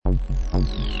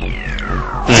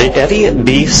The Eddie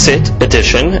B. Sit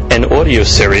edition and audio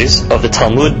series of the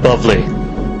Talmud Bavli.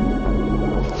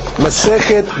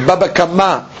 Masechet Baba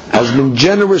Kamma has been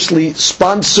generously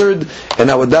sponsored in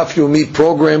our Daf Yomi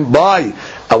program by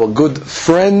our good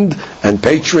friend and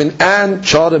patron and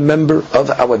charter member of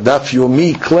our Daf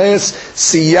Yomi class,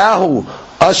 Siyahu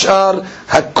Ashar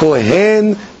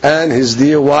HaKohen, and his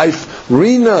dear wife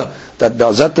Rina, that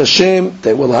B'ezrat Hashem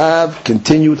they will have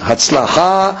continued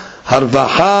Hatzlacha,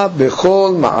 Harvacha,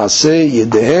 Bechol, Ma'aseh,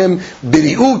 Yedehem,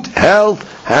 Biriut,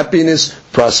 health, happiness,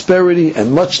 prosperity,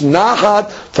 and much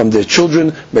Nachat from their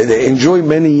children. May they enjoy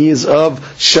many years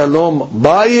of Shalom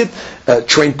Bayit,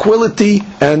 tranquility,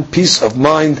 and peace of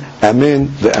mind. Amen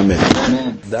ve'amen.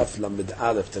 Daf Lamed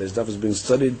Aleph. Today's daf is being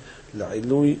studied.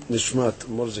 La'ilui Nishmat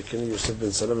Mor Zekeni Yosef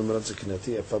ben Sarah v'Merat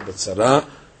Zekinati Efa bat Sarah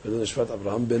v'Lu Nishmat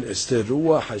Abraham ben Esther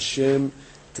Ruach Hashem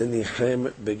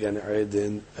Tenichem Began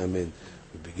Eden. Amen.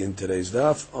 We begin today's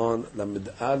daf on Lamed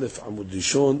Aleph Amud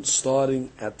Rishon,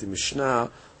 starting at the Mishnah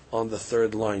on the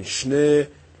third line. Shne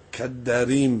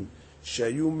Kaddarim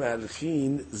Shayu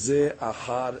Malchin Ze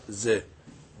Achar Ze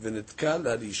V'Nitkal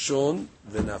HaRishon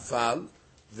V'Nafal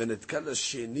V'Nitkal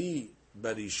HaSheni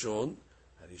Barishon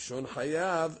Harishon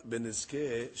Hayav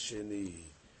B'Nizkeh Sheni.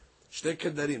 Shne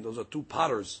Kaddarim, those are two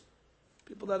potters,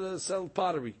 people that sell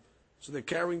pottery. So they're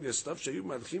carrying their stuff. Shayu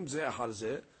Malchin Ze Achar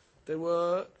Ze. They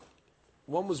were,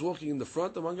 one was walking in the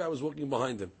front and one guy was walking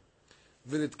behind him.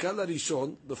 V'Nitkal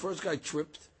HaRishon, the first guy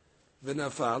tripped,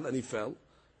 V'Nafal, and he fell.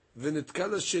 V'Nitkal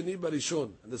HaSheni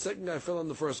Barishon, and the second guy fell on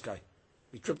the first guy.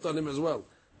 He tripped on him as well.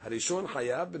 Harishon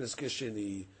Hayav B'Nizkeh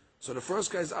Sheni. So the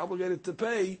first guy is obligated to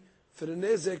pay for the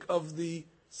nezek of the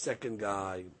second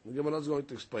guy. The Gemara is going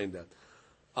to explain that.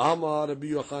 Amar Rabbi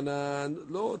Yochanan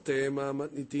Lo Tema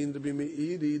Matnitin Rabbi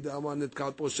Meiri Amar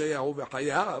Nitkal Posheyahu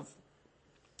V'Hayav.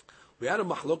 We had a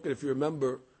mahloket, if you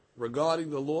remember, regarding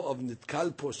the law of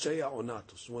Nitkal Posheya or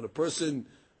not. So when a person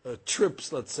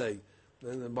trips, let's say,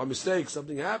 and by mistake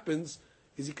something happens,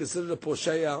 is he considered a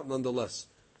Posheya nonetheless?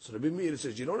 So Rabbi Meir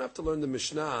says, you don't have to learn the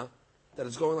Mishnah that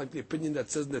is going like the opinion that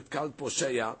says Nitkal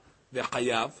Posheya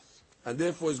V'Hayav, and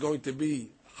therefore is going to be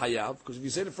Hayav, because if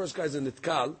you say the first guy's a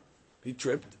Nitkal, he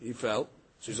tripped, he fell,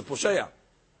 so he's a Posheya.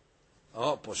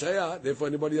 Oh, Posheya, therefore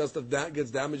anybody else that gets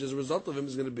damaged as a result of him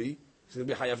is going to be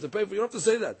Hayav to pay for. You don't have to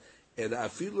say that. And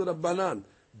afilu Rabbanan,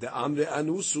 the Amre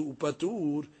Anusu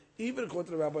Upatur, even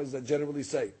according to the rabbis that generally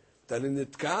say that in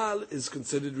Nitkal is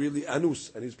considered really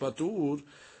Anus, and he's Patur,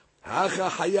 Hacha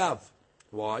Hayav.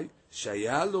 Why?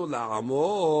 Shayalo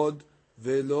la'amod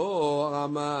velo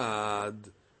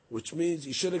amad. Which means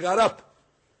he should have got up.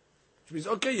 Which means,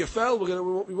 okay, you fell,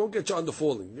 we won't get you on the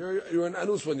falling. You're an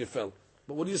Anus when you fell.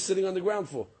 But what are you sitting on the ground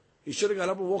for? He should have got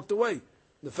up and walked away.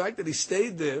 The fact that he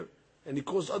stayed there and he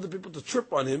caused other people to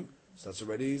trip on him, so that's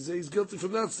already, he's guilty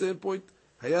from that standpoint.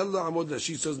 Hayallah Amod, as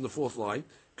she says in the fourth line,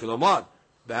 Kilomar,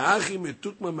 Ba'achi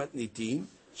metukma matnitin,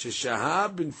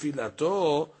 sheshahab bin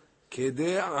filato,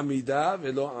 kede amida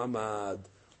velo amad.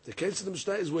 The case of the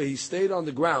Mishnah is where he stayed on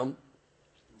the ground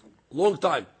a long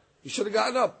time. He should have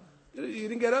gotten up. He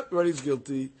didn't get up, already he's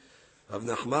guilty. Rav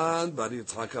Nachman, Bari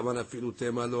Yitzchak Aman afilu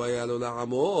tema lo hayalo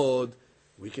la'amod.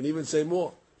 We can even say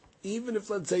more. Even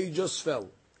if, let's say, he just fell,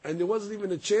 and there wasn't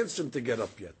even a chance for him to get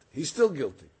up yet, he's still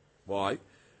guilty. Why?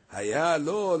 He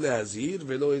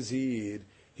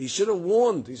should have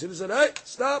warned. He should have said, hey,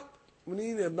 stop.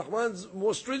 Nachman's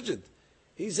more stringent.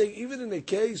 He's saying, even in a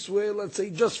case where, let's say,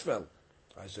 he just fell,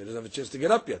 so he doesn't have a chance to get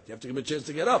up yet. You have to give him a chance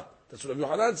to get up. That's what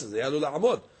Rabbi Yochanan says. You got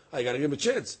to give him a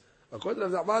chance. According to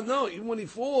Rabbi Nachman, no, even when he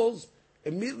falls,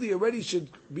 immediately already should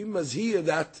be mazhir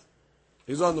that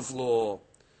he's on the floor.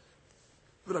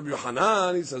 Rabbi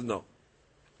Yochanan, he says, no.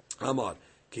 Amar,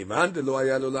 kivan de lo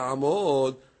hayalo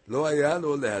la'amod, lo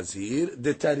hayalo lehazir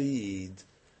detarid.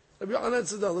 Rabbi Yochanan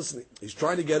says, no, listen, he's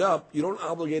trying to get up. You don't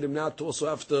obligate him now to also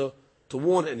have to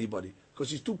warn anybody,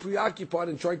 because he's too preoccupied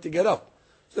in trying to get up.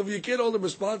 So if you can't hold him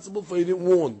responsible for he didn't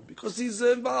warn, because he's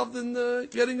involved in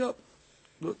getting up.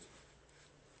 Good.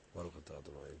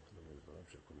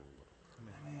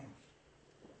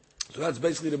 So that's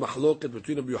basically the mahloket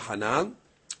between Rabbi Yochanan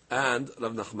and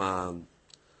Rav Nachman.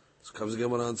 So comes the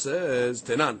Gemara and says,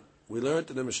 Tenan, we learned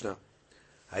in the Mishnah,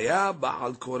 Haya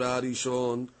ba'al kora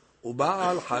rishon,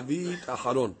 u'ba'al havit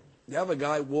acharon. You have a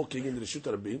guy walking into the Shut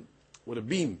Rabin with a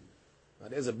beam. Now,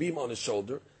 there's a beam on his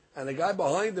shoulder, and the guy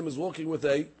behind him is walking with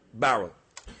a barrel.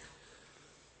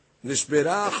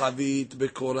 Nishbera havit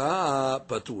bekora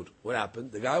patur. What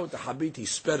happened? The guy with the habit, he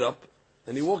sped up,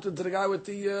 and he walked into the guy with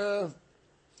the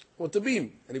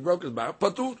beam, and he broke his barrel.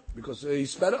 Patur, because he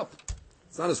sped up.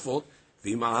 It's not his fault.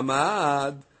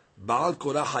 V'ma'amad ba'al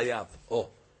kora hayav. Oh,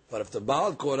 But if the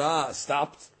Baal Korah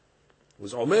stopped,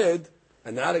 was Omed,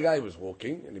 and now the guy was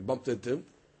walking, and he bumped into him,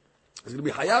 he's going to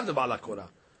be Hayav the Baal Korah.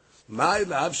 My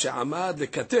love she'amad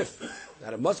lekatif.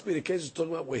 Now it must be the case we're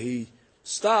talking about where he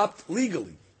stopped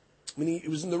legally. I mean, he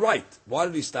was in the right. Why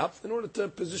did he stop? In order to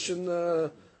position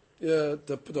to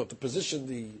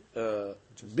position the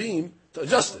beam, to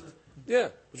adjust it. Yeah,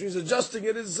 which means adjusting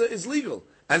it is legal.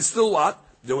 And still what?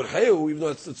 They would hayu, even though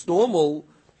it's normal,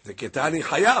 the ketani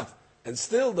hayav. And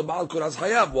still the Baal Korah is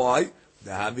hayav. Why?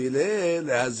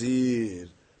 Because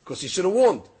he should have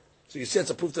warned. So you see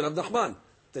it's a proof to Rav Nachman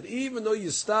that even though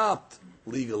you stopped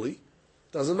legally,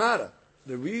 doesn't matter.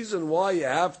 The reason why you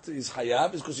have to is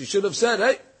hayav is because you should have said,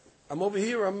 hey, I'm over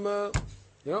here,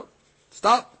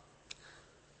 stop.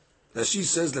 Rashi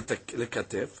says,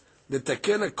 lekatef,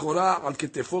 לתקן הקורה על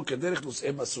כתפו כדרך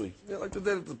נושאי מסוי. like the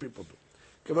derech the people do.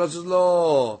 Kamma says,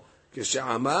 לא,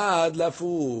 כשעמד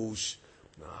לפוש.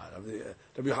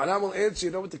 Rabbi Yochanan will answer,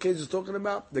 you know what the case is talking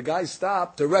about? The guy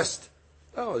stopped to rest.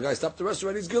 Oh, the guy stopped to rest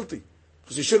already, he's guilty.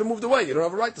 Because he should have moved away. You don't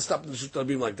have a right to stop in the Shut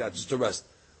beam like that, just to rest.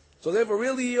 So therefore,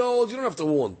 really, you don't have to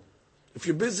warn. If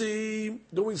you're busy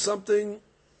doing something,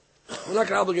 we're not going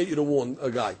to obligate you to warn a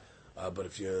guy. But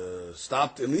if you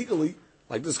stopped illegally,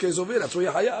 like this case over here, that's why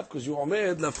you're hayav, because you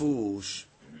omed lafush.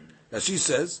 Now she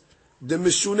says, the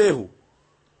mishunehu,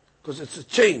 because it's a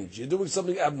change. You're doing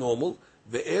something abnormal.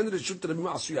 Ve'en reshut rabim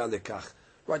asuya lekach.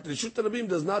 Right, the reshut rabim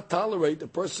does not tolerate a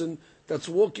person that's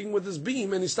walking with his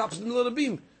beam and he stops in the middle of the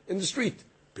beam in the street.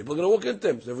 People are going to walk into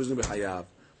him, so everyone's going to be hayav.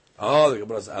 Oh, the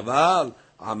Gemara says, aval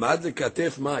amad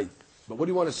lekatef mai. But what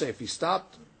do you want to say? If he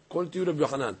stopped, according to you, Rabbi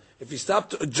Yochanan, if he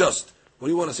stopped to adjust, what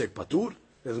do you want to say? Patur?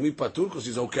 Doesn't mean patur because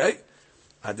he's okay.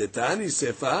 Adetani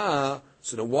sefa.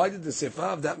 So then why did the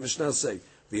sefa of that Mishnah say?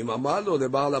 V'imamalo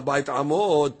le'ba'al habayit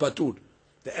amod patur.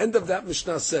 The end of that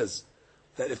Mishnah says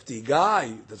that if the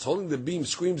guy that's holding the beam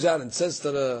screams out and says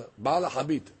to the Ba'al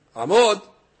Habit, Amod,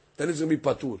 then it's going to be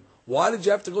patur. Why did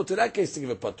you have to go to that case to give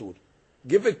a patur?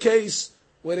 Give a case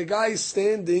where the guy is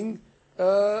standing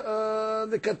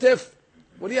the katef.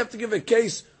 What do you have to give a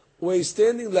case where he's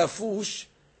standing lafush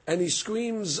and he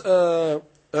screams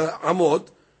Amod?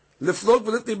 Leflok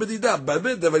v'letni b'dida.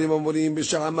 Babed devarim amorim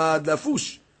b'sha'amad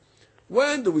lafush.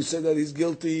 When do we say that he's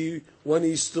guilty? When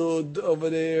he stood over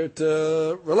there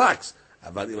to relax.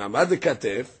 But imamad the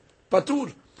katef,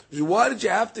 patur. Why did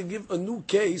you have to give a new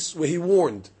case where he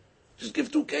warned? Just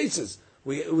give two cases.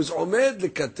 It was omed the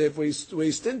katef where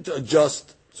he's standing to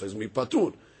adjust, so he's going to be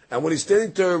patur. And when he's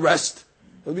standing to rest,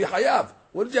 he'll be hayav.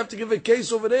 What did you have to give a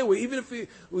case over there where even if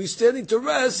he's standing to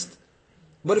rest,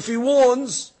 but if he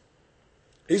warns,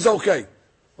 he's okay?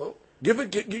 Well,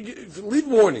 leave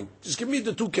warning. Just give me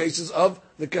the two cases of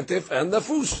the katef and the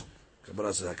fush.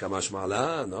 Kamma says, Kamash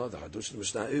ma'ala. No, the hadush of the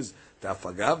Mishnah is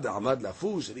ta'fagav da'amad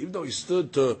lafush. And even though he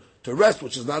stood to rest,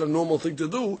 which is not a normal thing to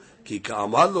do, ki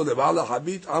ka'amad lo le'ba'al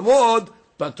habit amod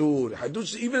patur.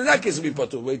 Hadush, even in that case, will be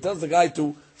patur. Where he tells the guy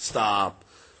to stop.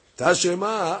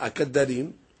 Tashema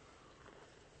akadarim.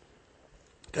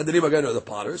 Kadarim again are the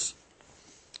potters.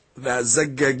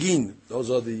 V'zaggagin.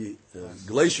 Those are the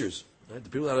glaciers. Right? The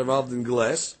people that are involved in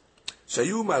glass.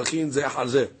 Shayu malchin zeh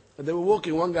harzeh. And they were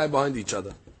walking one guy behind each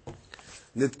other.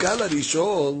 Nitkala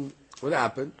Rishon, what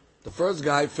happened? The first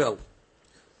guy fell.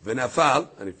 V'nafal,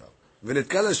 and he fell.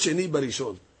 V'nitkala Sheni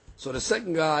Barishon. So the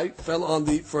second guy fell on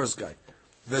the first guy.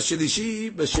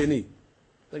 V'shilishi b'sheni.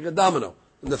 Like a domino.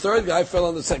 And the third guy fell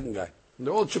on the second guy. And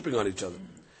they're all tripping on each other.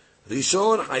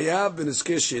 Rishon hayav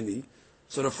b'nizkeh sheni.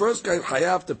 So the first guy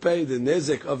hayav to pay the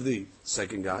nezek of the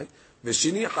second guy.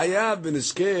 V'sheni hayav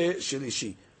b'nizkeh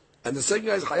shilishi. And the second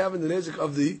guy is hayav in the nezek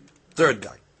of the third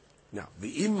guy. Now,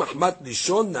 v'im mahmat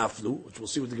lishon naflu, which we'll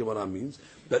see what the Gemara means,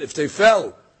 that if they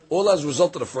fell all as a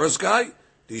result of the first guy,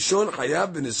 lishon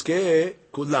hayav b'nizkeh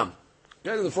kulam.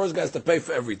 Okay, the first guy has to pay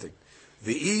for everything.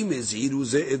 V'im izhiru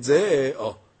zeh et zeh.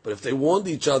 Oh, but if they warned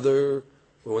each other,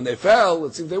 when they fell,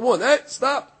 let's see if they warned. Hey,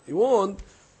 stop! He warned.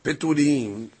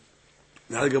 Peturim.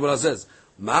 Now the Gemara says,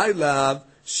 my love,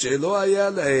 shelo haya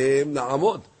lahem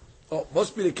na'amod. Oh,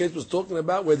 must be the case was talking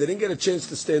about where they didn't get a chance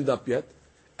to stand up yet,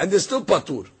 and they're still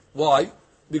patur. Why?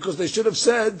 Because they should have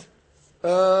said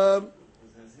lazir.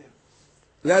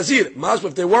 Masba,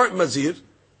 if they weren't mazir,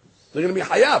 they're going to be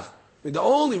hayav. I mean, the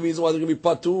only reason why they're going to be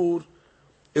patur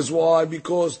is why?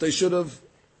 Because they should have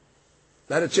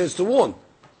had a chance to warn.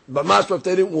 But masba, if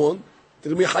they didn't warn,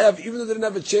 they're going to be hayav even though they didn't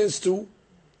have a chance to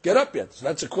get up yet. So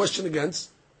that's a question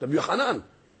against Rabbi Yochanan.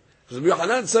 Because Rabbi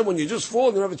Yochanan said when you just fall,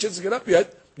 you don't have a chance to get up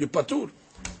yet, you're patur.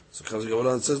 So Chazal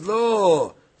Yochanan says,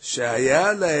 no.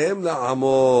 Shaya lahem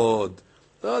la'amod.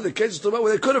 No, the case is talking about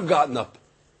where they could have gotten up.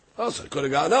 Oh, so they could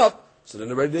have gotten up, so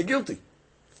then already they're guilty.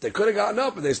 If They could have gotten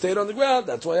up and they stayed on the ground.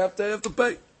 That's why they have to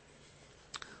pay.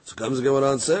 So comes the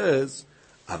Gemara and says,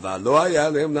 "Aval lo haya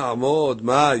lehem na'amod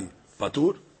mai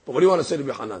patur." But what do you want to say to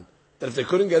Bihanan? That if they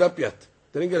couldn't get up yet,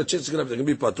 they didn't get a chance to get up, they can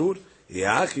be patur?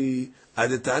 Yachi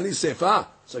adetani sefa.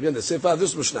 So again, the sefa of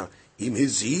this Mishnah. Im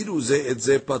hizhiru ze et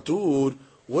ze patur.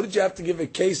 What did you have to give a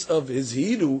case of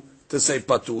hizhiru to say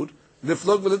patur?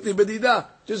 Niflog v'litni bedida.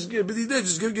 Just give bedida.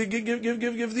 Just give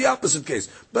the opposite case.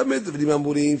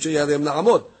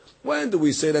 When do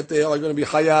we say that they are going to be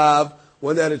chayav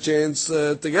when they had a chance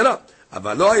to get up? Just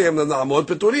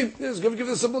give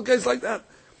the simple case like that.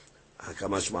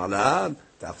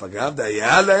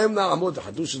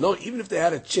 No, even if they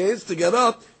had a chance to get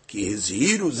up,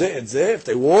 if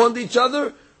they warned each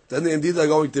other, then they indeed are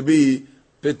going to be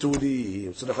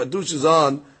peturim. So the chadush is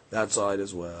on that side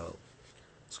as well.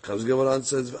 So comes Gemara and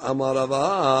says, Amar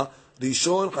Rava,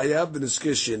 Rishon chayav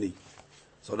b'niskeh sheni.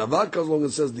 So Rava comes along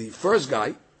and says the first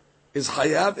guy is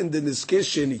chayav in the niskeh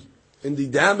sheni, in the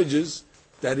damages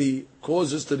that he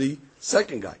causes to the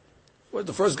second guy. Well,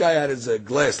 the first guy had his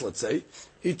glass, let's say.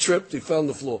 He tripped, he fell on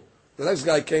the floor. The next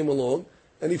guy came along,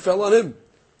 and he fell on him.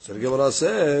 So the Gemara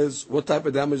says, what type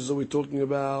of damages are we talking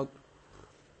about?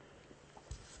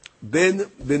 Ben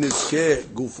b'niskeh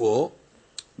gufo,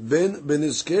 ben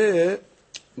b'niskeh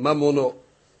mamono.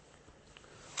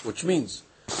 Which means,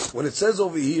 when it says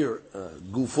over here,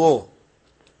 gufo,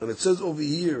 and it says over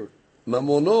here,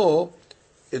 mamono,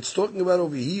 it's talking about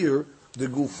over here, the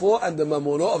gufo and the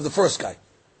mamono of the first guy.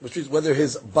 Which means whether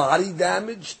his body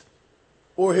damaged,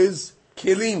 or his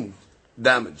kilim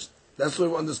damaged. That's what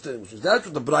we understand. Which is that's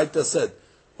what the Braita said,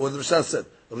 or the Rishon said.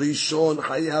 Rishon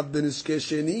hayav b'niskeh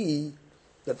sheni,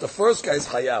 that the first guy is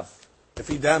hayav. If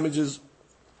he damages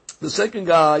the second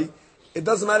guy, it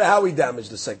doesn't matter how he damaged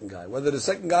the second guy. Whether the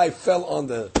second guy fell on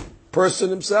the person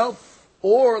himself,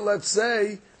 or let's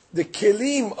say the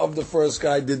kilim of the first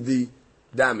guy did the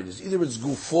damages. Either it's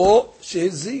gufo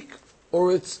shehizik,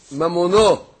 or it's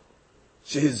mamono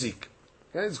shehizik.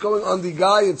 Okay? It's going on the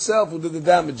guy itself who did the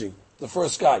damaging, the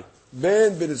first guy.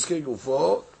 Ben b'niskeh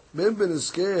gufo, ben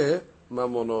b'niskeh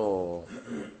mamono.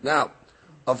 Now,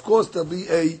 of course, there'll be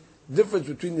a difference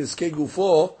between niskeh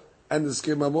gufo and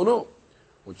niskeh mamono,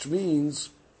 which means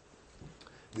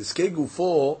niskeh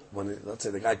gufo, when let's say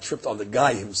the guy tripped on the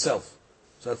guy himself,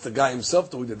 so that's the guy himself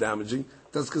doing the damaging,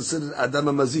 that's considered adam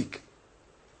mazik.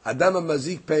 Adam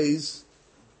mazik pays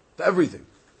for everything.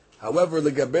 However,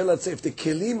 legabe, let's say if the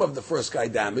kilim of the first guy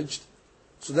damaged,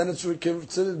 so then it's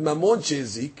considered mamon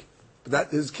shezik, but that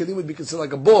his kilim would be considered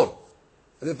like a bor,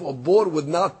 and therefore a bor would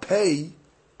not pay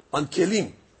on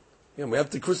kilim. We have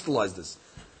to crystallize this.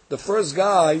 The first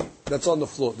guy that's on the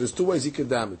floor, there's two ways he can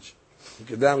damage. He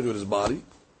can damage with his body,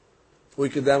 or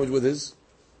he can damage with his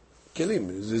kilim,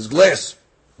 his glass.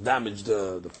 Damaged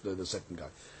the second guy.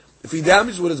 If he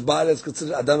damaged with his body, that's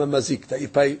considered adam mazik, that you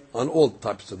pay on all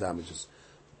types of damages.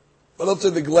 But let's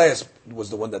say the glass was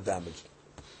the one that damaged.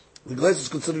 The glass is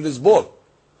considered his ball.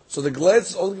 So the glass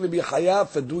is only going to be hayav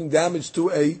for doing damage to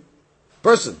a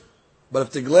person. But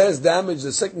if the glass damaged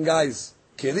the second guy's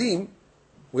kilim,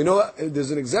 we know there's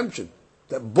an exemption.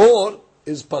 That bor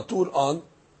is patur on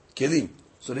kilim.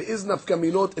 So there is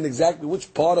nafkaminot in exactly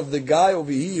which part of the guy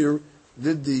over here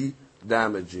did the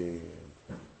damaging.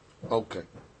 Okay.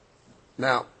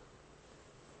 Now,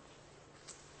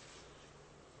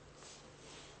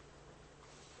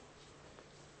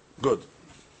 good.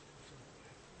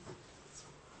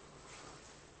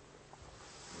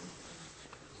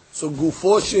 So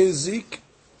gufo shehizik,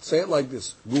 say it like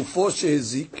this. Gufo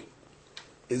shehizik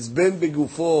is ben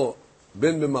begufo,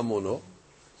 ben bemamono.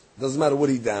 Doesn't matter what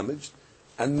he damaged.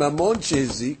 And mamon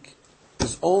shehizik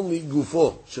is only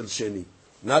gufo shel sheni,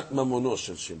 not mamono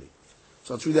shel sheni.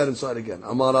 So let's read that inside again.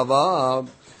 Amar Rava,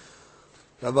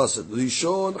 Rava said,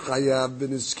 Rishon chayav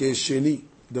b'niskeh sheni.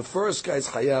 The first guy is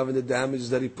chayav in the damage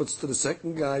that he puts to the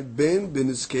second guy, ben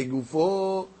b'niskeh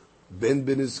gufo, ben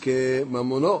b'niskeh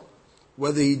mamono.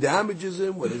 Whether he damages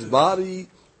him with his body,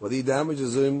 whether he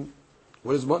damages him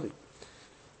with his money.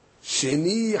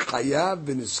 Sheni chayav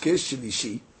b'niskeh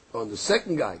shelishi. On the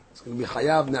second guy, it's going to be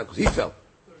chayav now because he fell.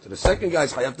 So the second guy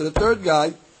is chayav to the third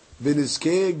guy,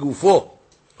 b'niskeh gufo.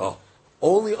 Oh.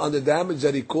 Only on the damage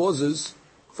that he causes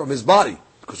from his body,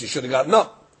 because he should have gotten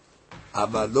up.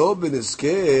 Avalo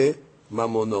b'niskeh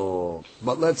mamono.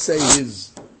 But let's say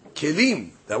his kelim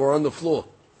that were on the floor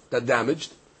that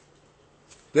damaged,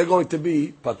 they're going to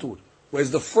be patur.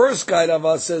 Whereas the first guy,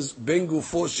 Rava says, ben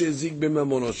gufo shehizik, ben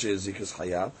mamono shehizik is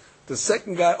hayav. The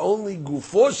second guy only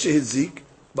gufo shehizik,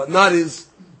 but not his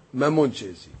mamon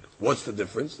shehizik. What's the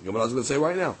difference? The Gemara is going to say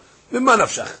right now. Mimma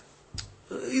nafshach.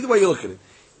 Either way you look at it.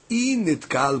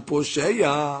 Nitkal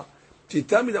posheya. So you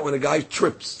tell me that when a guy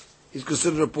trips, he's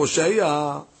considered a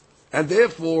posheya, and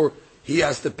therefore he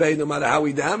has to pay no matter how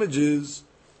he damages.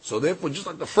 So therefore, just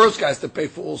like the first guy has to pay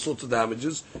for all sorts of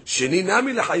damages, Sheni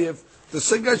nami lechayev, the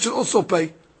second guy should also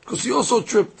pay, because he also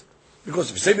tripped. Because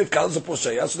if you say Nitkal is a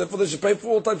posheya, so therefore they should pay for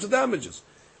all types of damages.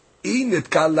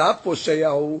 Nitkal la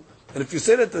posheyahu, and if you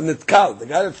say that the Nitkal, the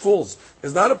guy that falls,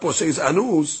 is not a posheya, he's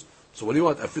anus, so what do you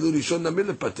want? Afilu rishon nami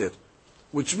lepater.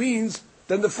 Which means,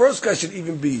 then the first guy should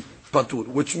even be patur.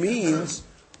 Which means,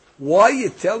 why are you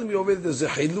telling me over there there's a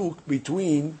hiluk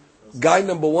between guy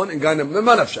number one and guy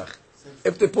number two?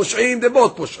 If they're pushim, they're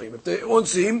both pushim. If they're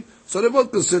onsim, so they're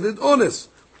both considered honest.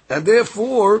 And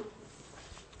therefore,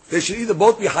 they should either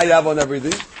both be hayav on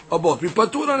everything, or both be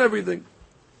patur on everything.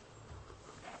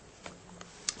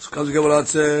 So comes the Gemara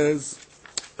says,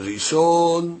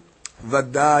 Rishon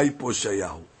vadai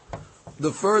poshayahu.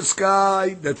 The first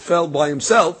guy that fell by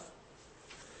himself,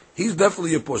 he's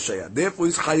definitely a posheya. Therefore,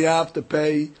 he's hayav to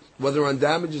pay whether on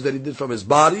damages that he did from his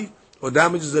body or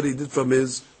damages that he did from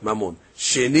his mammon.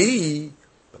 Sheni,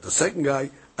 but the second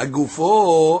guy,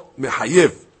 agufo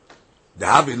mehayev,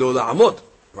 dehavi lo la'amod.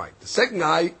 Right. The second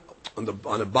guy on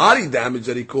the body damage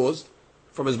that he caused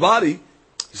from his body,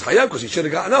 he's hayav because he should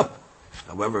have gotten up.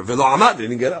 However, velo amad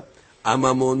didn't get up.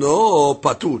 Amamono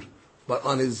patur, but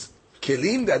on his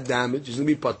kelim that damage is going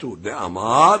to be patur. The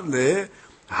amar le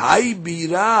hay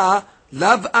bira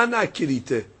lav ana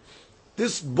kirite.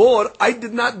 This board I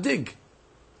did not dig,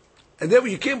 and therefore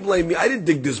you can't blame me. I didn't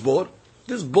dig this board.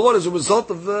 This board is a result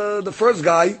of the first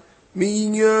guy me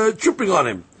tripping on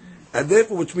him, and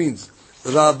therefore, which means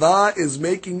Rava is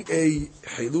making a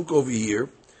hiluk over here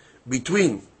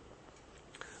between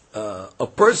a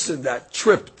person that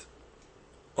tripped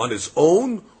on his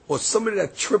own or somebody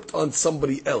that tripped on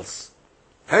somebody else.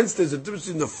 Hence, there's a difference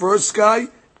between the first guy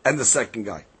and the second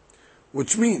guy.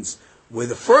 Which means, where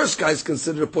the first guy is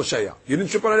considered a posheya. You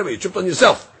didn't trip on anybody, you tripped on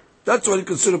yourself. That's what you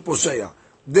consider posheya.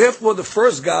 Therefore, the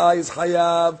first guy is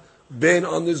hayav, ben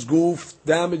on his goof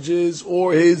damages,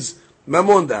 or his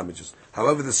mammon damages.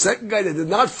 However, the second guy that did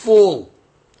not fall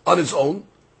on his own,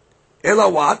 ela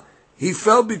what? He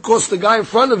fell because the guy in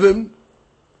front of him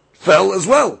fell as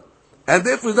well. And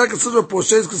therefore, he's not considered a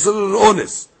posheya, he's considered an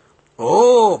honest.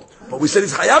 Oh, but we said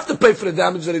he's hayav to pay for the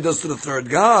damage that he does to the third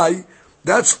guy.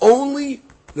 That's only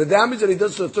the damage that he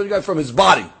does to the third guy from his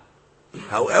body.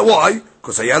 Why?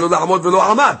 Because hayalo la'amod velo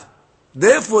amad.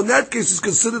 Therefore, in that case, he's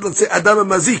considered, let's say, adam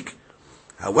mazik.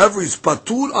 However, he's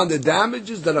patur on the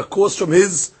damages that are caused from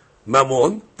his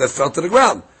mammon that fell to the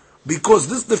ground, because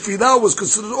this tefillah was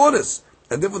considered honest,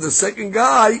 and therefore the second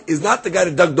guy is not the guy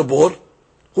that dug the board.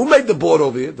 Who made the board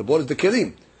over here? The board is the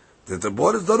kelim. The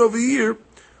board is done over here.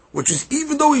 Which is,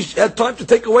 even though he had time to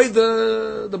take away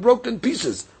the broken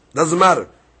pieces, doesn't matter.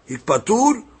 He's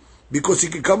patur because he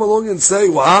can come along and say,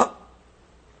 "Wow,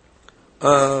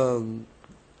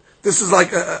 this is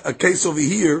like a case over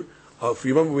here." If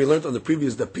you remember, we learned on the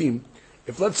previous dapim.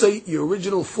 If let's say your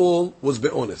original fall was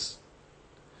be'onis,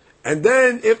 and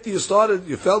then after you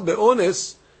fell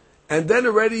be'onis, and then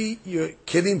already your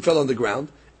kelim fell on the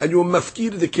ground, and you were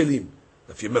mafkir the kelim.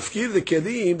 If you mafkir the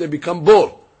kelim, they become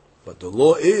bor. But the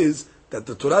law is that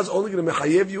the Torah is only going to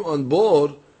mechayev you on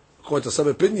board, according to some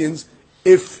opinions,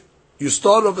 if you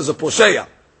start off as a posheya.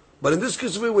 But in this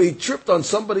case where he tripped on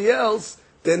somebody else,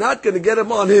 they're not going to get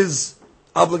him on his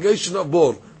obligation of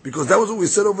board. Because that was what we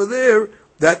said over there,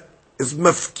 that is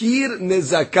mafkir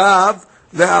nezakav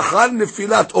le'achar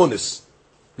nefilat onis.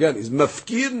 Again, he's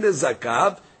mafkir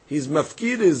nezakav, he's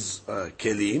mafkir his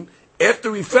kelim,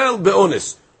 after he fell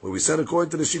be'onis. Where we said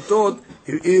according to the Shittot,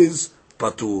 he is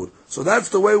patur. So that's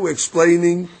the way we're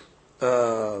explaining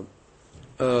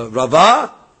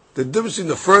Rava, the difference between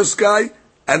the first guy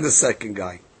and the second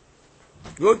guy.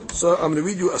 Good. So I'm going to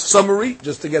read you a summary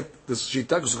just to get this shita,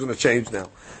 because it's going to change now.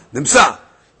 Nimsa,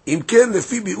 im ken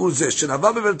lefi bi'ur zeh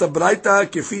shenava bevet habraita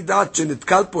kefi dat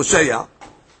shenitkal posheya.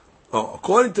 Oh,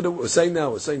 according to we're saying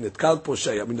nitkal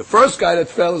posheya. I mean, the first guy that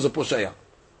fell is a posheya.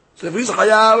 So if he's a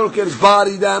chayav, okay, his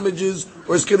body damages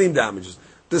or his kelim damages.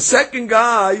 The second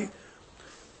guy,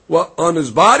 well, on his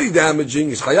body damaging,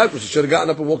 he's chayav because he should have gotten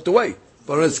up and walked away.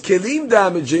 But on his kelim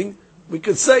damaging, we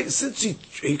could say, since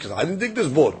I didn't dig this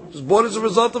board. This board is a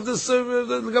result of this,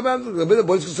 the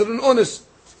board is considered an honest.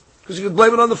 Because you could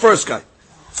blame it on the first guy.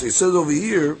 So he says over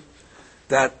here,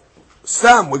 that,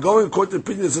 Sam, we're going according to the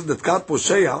opinion that says that Kat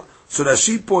Posheya, so that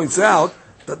she points out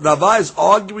that Rava is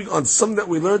arguing on something that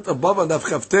we learned above on Daf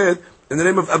Chavted in the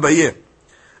name of Abaye.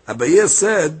 Abaye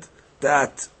said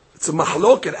that it's a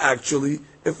mahloket actually,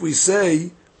 if we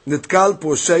say Nitkal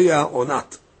Posheya or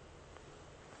not.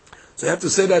 So you have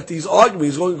to say that these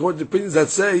arguments, he's going according to opinions that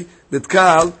say that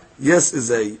Kal, yes,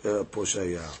 is a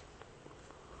Poshaya.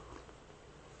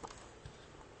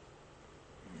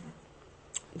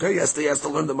 Okay, he has to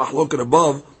learn the Mahloket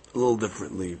above a little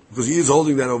differently. Because he is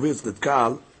holding that over here, it's that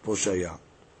Kal, Poshaya.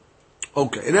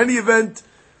 Okay, in any event,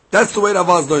 that's the way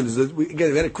Ravaz learned.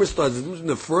 Again, we had to crystallize between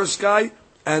the first guy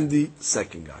and the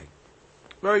second guy.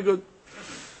 Very good.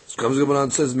 So comes the Gemara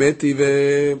and says,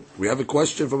 Metive, we have a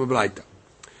question from a Braita.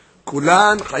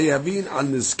 Kulan chayavin al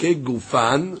niske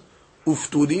gufan,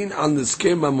 ufturin al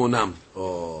niske mamonam.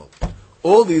 Oh,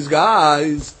 all these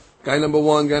guys, guy number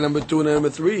 1, guy number 2, and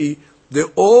number 3, they're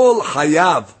all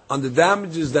chayav on the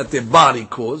damages that their body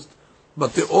caused,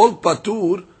 but they're all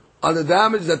patur on the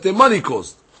damage that their money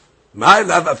caused.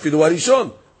 Ma'alav afilu harishon.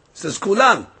 It says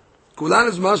kulan. Kulan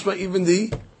is mashma even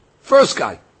the first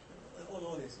guy.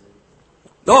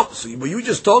 No, so, but you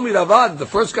just told me, Ravad, the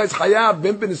first guy's chayav,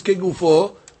 ben niske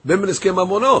gufo, ben niske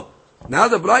mamono. Now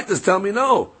the Braitas tell me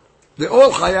no. They're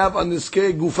all chayav on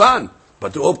niske gufan,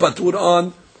 but they're all patur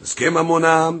on niske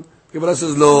mamonam. Gemara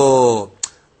says, lo.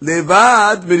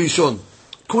 Levad mirishon.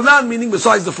 Kulan meaning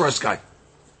besides the first guy.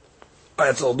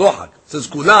 That's all dohak. It says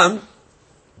kulan.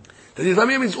 That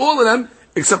means all of them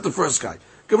except the first guy.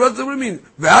 Gemara says, what do you mean?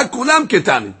 Ve'ha kulam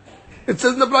ketani. It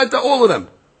says in the Braita all of them.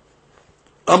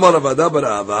 Amar Avada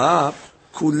Barava,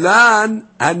 Kulan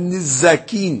and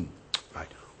Nizakin. Right.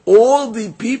 All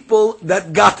the people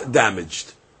that got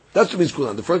damaged. That's what means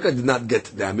Kulan. The first guy did not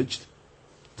get damaged.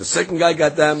 The second guy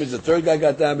got damaged. The third guy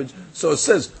got damaged. So it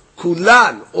says,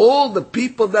 Kulan, all the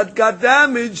people that got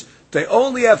damaged, they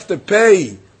only have to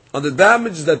pay on the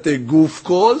damage that their goof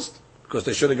caused, because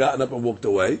they should have gotten up and walked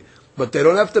away, but they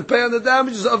don't have to pay on the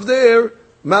damages of their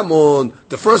mammon.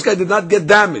 The first guy did not get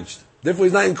damaged. Therefore,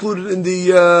 he's not included in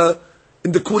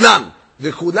the kulan.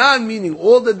 The kulan meaning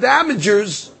all the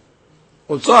damagers.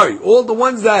 All the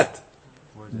ones that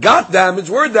got damaged,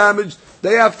 were damaged.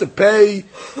 They have to pay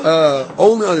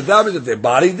only on the damage that their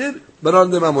body did, but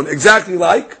on the mammon. Exactly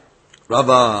like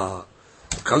Rava.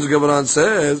 Comes the Gemara and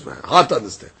says, hard to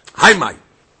understand. Hi, Mai.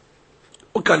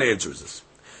 What kind of answer is this?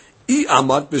 I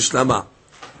amat bishlama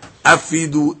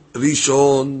afidu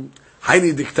rishon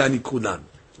hayni diktani kulan.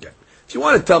 If you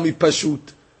want to tell me Pashut,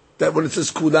 that when it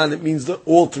says Kulan, it means that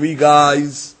all 3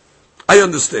 guys, I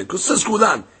understand, because it says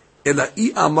Kulan.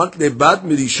 Ela'i amat lebad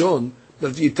mirishon, that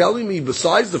if you're telling me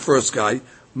besides the first guy,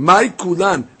 my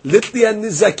Kulan, litli and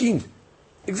nizakin.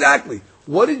 Exactly.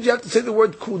 What did you have to say the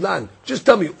word Kulan? Just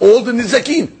tell me, all the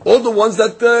nizakin, all the ones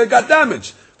that got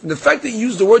damaged. And the fact that you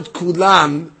use the word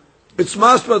Kulan, it's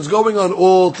maspa, it's going on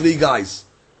all 3 guys.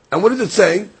 And what is it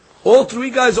saying? All 3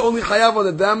 guys only chayav on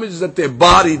the damages that their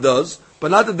body does,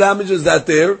 but not the damages that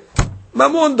their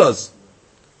mammon does.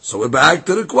 So we're back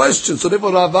to the question. So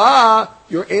therefore, Rava,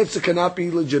 your answer cannot be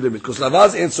legitimate. Because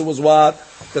Rava's answer was what?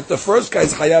 That the first guy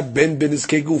is chayav ben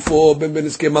niske gufo, ben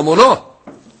niske mamono.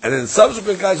 And then the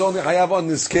subsequent guys only chayav on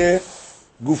niske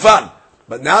gufan.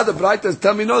 But now the Braitas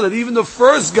tell me no, that even the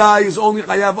first guy is only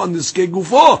chayav on niske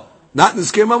gufo, not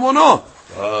niske mamono.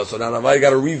 So now Rava, you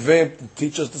got to revamp,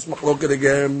 teach us this machloket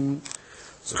again.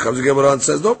 So comes the Gemara and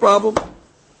says, no problem.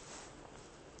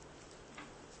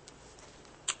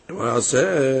 Gemara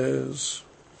says,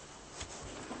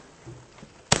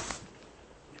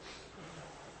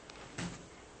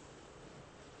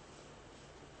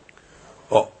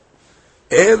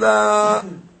 Ela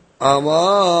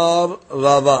Amar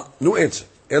Rava. New answer.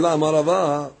 Ela Amar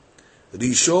Rava.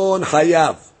 Rishon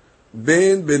Hayav.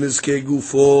 Ben beniske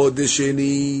gufo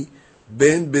desheni,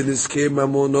 ben beniske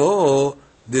mamono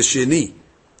desheni.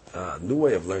 New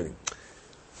way of learning.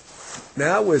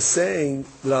 Now we're saying,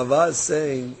 Rava is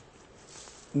saying,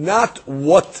 not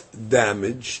what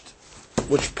damaged,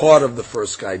 which part of the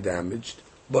first guy damaged,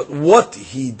 but what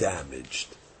he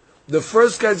damaged. The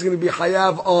first guy is going to be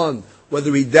hayav on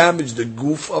whether he damaged the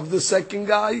goof of the second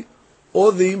guy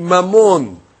or the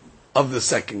mammon of the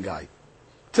second guy.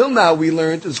 Till now we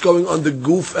learned it's going on the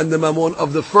goof and the mammon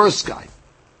of the first guy.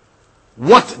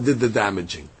 What did the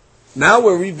damaging? Now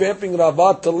we're revamping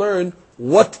Ravat to learn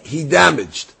what he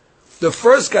damaged. The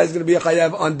first guy is going to be a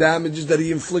chayav on damages that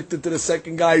he inflicted to the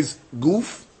second guy's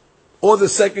goof or the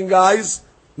second guy's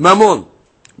mammon.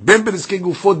 Ben b'niske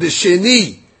gufo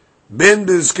desheni. Ben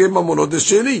b'niske mamono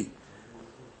desheni.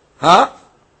 Huh?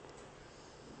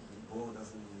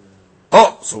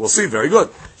 Oh, so we'll see. Very good.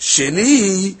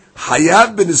 Sheni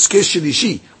hayav b'niske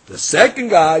shelishi. The second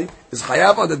guy is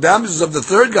hayav on the damages of the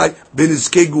third guy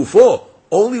b'niske gufo.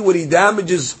 Only when he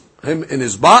damages him in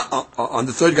his on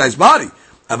the third guy's body.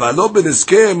 Avalo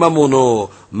b'niske mamono.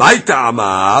 My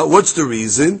ta'ama. What's the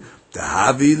reason?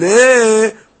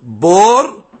 Tahavile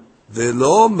bor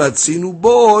ולא מצינו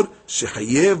בור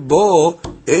שחייב בו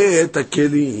את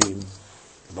הכלים.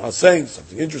 I'm saying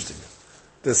something interesting.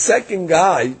 The second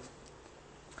guy,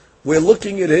 we're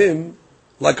looking at him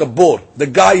like a bor, the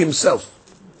guy himself.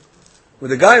 When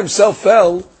the guy himself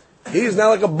fell, he is now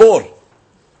like a bor.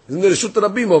 Isn't there a Shut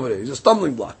Rabim over there? He's a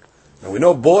stumbling block. Now we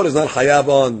know bor is not chayav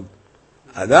on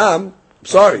Adam.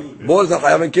 Sorry, bor is not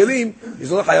chayav on kelim.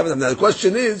 He's not chayav on Adam. Now the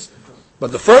question is,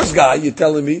 but the first guy, you're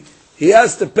telling me, he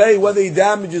has to pay whether he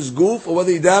damages goof or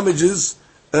whether he damages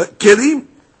kelim.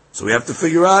 So we have to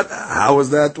figure out how is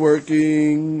that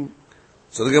working.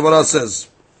 So the Gemara says,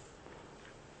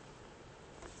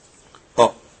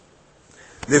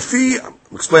 I'm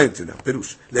explaining to you now,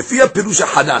 פירוש. לפי הפירוש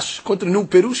החדש, according to the new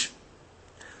פירוש,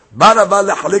 בא רבה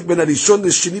לחלק בין הראשון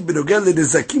לשני בנוגע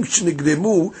לנזקים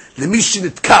שנגרמו למי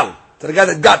שנתקל, to the guy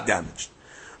that got damaged.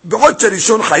 בעוד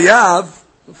שהראשון חייב,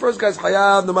 the first guy's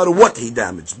חייב no matter what he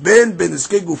damaged, בין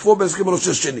בנזקי גופו בין נזקי מראש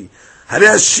השני. הרי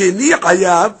השני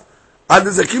חייב על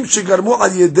נזקים שגרמו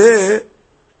על ידי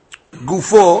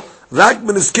גופו, רק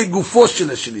בנזקי גופו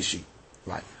של השלישי.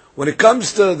 Right. When it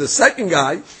comes to the second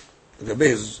guy, the gabe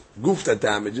is goof that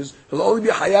damages, he'll only be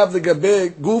hayav the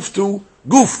gabe goof to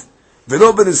goof,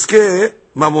 ולא בנזקי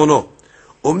ממונו.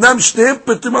 אמנם שניהם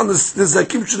פטורים על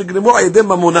נזקים שנגרמו על ידי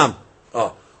ממונם.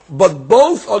 But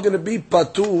both are going to be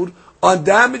patur on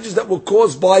damages that were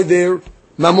caused by their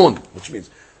mamon, which means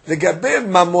the gabe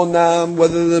mamonam,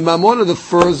 whether the mamon of the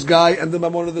first guy and the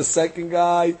mamon of the second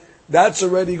guy, that's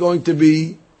already going to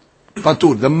be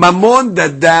patur. The mamon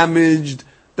that damaged,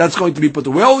 that's going to be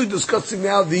patur. We're only discussing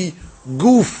now the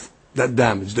goof that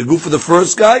damaged. The goof of the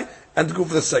first guy and the goof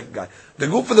of the second guy. The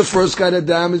goof of the first guy that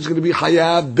damaged is going to be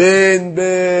hayav ben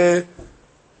be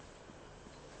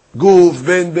goof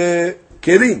ben be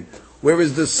kelim.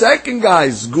 Whereas the second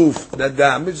guy's goof that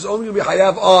damaged is only going to be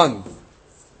hayav on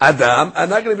Adam and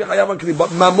not going to be hayav on kelim.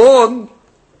 But mamon,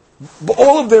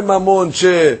 all of their mamon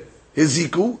she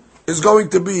heziku is going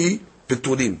to be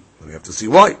peturim. We have to see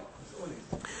why.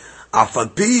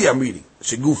 Afalpi, I'm reading.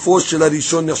 שגופו של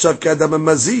הראשון נחשב כאדם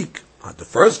המזיק. The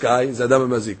first guy is Adam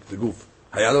המזיק, the goof.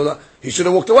 He should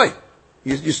have walked away.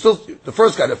 You still, the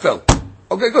first guy that fell.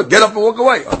 Okay, good, get up and walk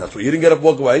away. Oh, that's why you didn't get up and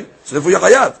walk away. So therefore you're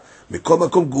חייב. מכל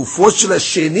מקום גופו של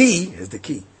השני, here's the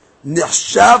key,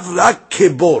 נחשב רק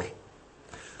כבור.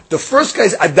 The first guy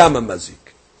is Adam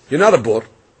המזיק. You're not a bor.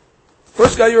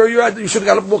 First guy, you should have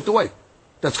got up and walked away.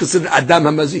 That's considered Adam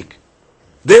המזיק.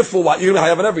 Therefore, what? You're going to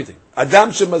have on everything.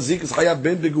 Adam shel mazik is chayav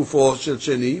ben begufo shel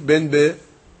sheni, ben be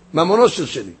mamono shel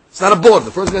sheni. It's not a board.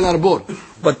 The first guy is not a board.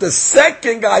 But the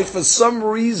second guy, for some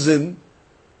reason,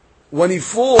 when he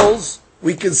falls,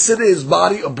 we consider his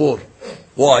body a board.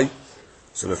 Why?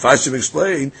 So the Fashim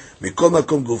explain, mikol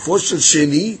makom gufo shel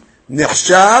sheni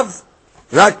nechshav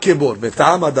rak kebor.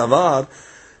 Betam hadavar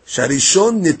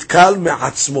sharishon nitkal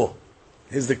me'atzmo.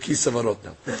 Here's the key savarot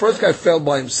now. The first guy fell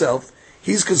by himself.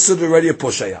 He's considered already a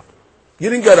poshaya. You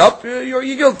didn't get up, you're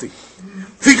guilty.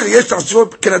 Because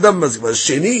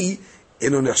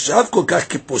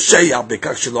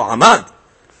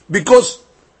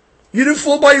you didn't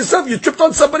fall by yourself, you tripped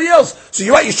on somebody else. So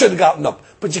you're right, you should have gotten up.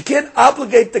 But you can't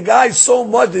obligate the guy so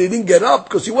much that he didn't get up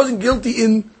because he wasn't guilty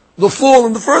in the fall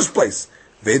in the first place.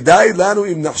 Meaning,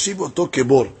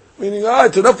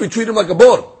 it's enough we treat him like a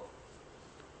bor.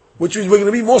 Which means we're going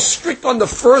to be more strict on the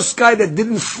first guy that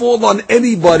didn't fall on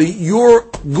anybody. Your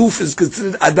goof is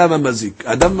considered Adam HaMazik.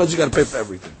 Adam HaMazik got to pay for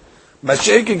everything.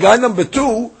 Mashiach, guy number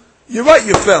 2, you're right,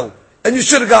 you fell. And you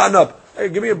should have gotten up. Hey,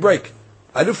 give me a break.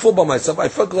 I didn't fall by myself. I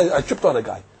felt like I tripped on a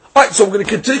guy. Alright, so we're going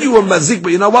to continue a Mazik,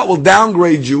 but you know what? We'll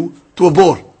downgrade you to a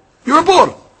bor. You're a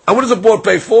bor. And what does a bor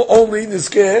pay for? Only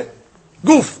Nizkeh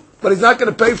goof. But he's not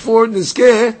going to pay for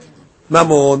Nizkeh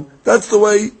Mamon. That's the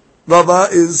way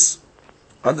Bava is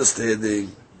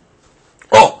understanding.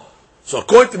 So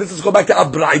according to this, let's go back to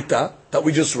Abraita that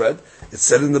we just read. It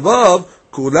said in the above,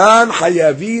 Kulan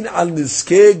hayavin al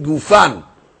nizke gufan.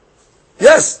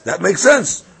 Yes, that makes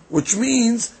sense. Which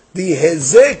means the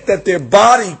hezek that their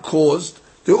body caused,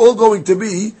 they're all going to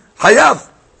be hayav.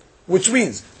 Which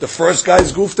means the first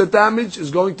guy's goof that damage is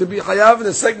going to be hayav, and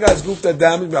the second guy's goof that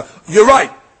damage. You're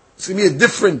right. It's going to be a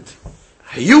different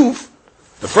hayuf.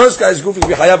 The first guy's goof is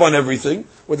going to be hayav on everything,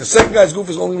 where the second guy's goof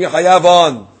is only going to be hayav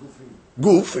on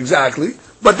goof, exactly.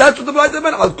 But that's what the Braita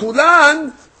meant. Al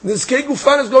Kulan, Nizkei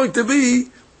Gufan is going to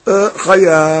be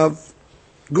chayav.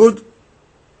 Good.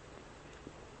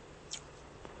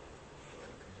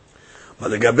 But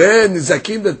the Gabe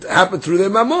Nizakim that happened through their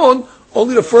Mammon,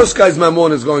 only the first guy's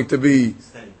Mammon is going to be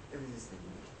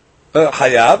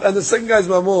hayav, and the second guy's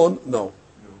Mammon, no.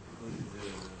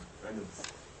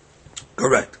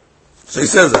 Correct. So he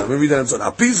says that. Let me read that in Tzad.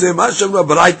 Apize mashamra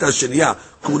baraita sheniya.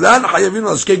 Kulan hayavin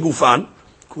al neskei gufan.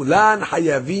 Kulan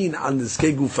hayavin al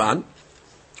neskei gufan.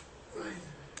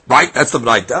 Right, that's the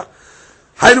baraita.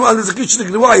 Haynu al nezakim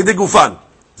shenegnevu al yedei gufan.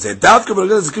 זה דווקא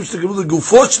ברגע נזקים שתגרמו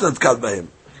לגופות שנתקל בהם.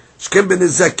 שכן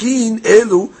בנזקים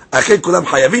אלו, אחרי כולם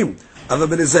חייבים. אבל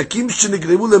בנזקים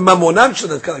שנגרמו לממונם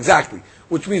שנתקל, exactly.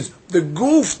 Which means, the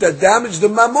goof that damaged the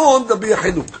mammon, there'll be a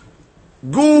חילוק.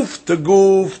 Goof to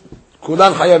goof,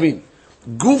 כולם חייבים.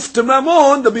 Goof to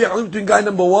mammon, there'll be a חילוק between guy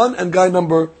number 1 and guy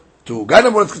number 2. Guy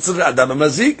number 1 is considered Adam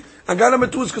Mazik, and guy number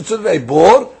 2 is considered a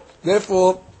bor.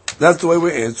 Therefore, that's the way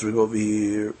we're answering over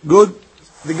here. Good.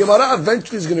 The Gemara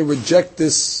eventually is going to reject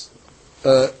this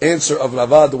answer of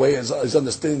Rava the way he's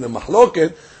understanding the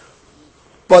mahloket,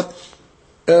 but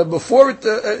before it,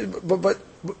 but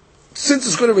since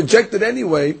it's going to reject it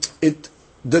anyway, it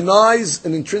denies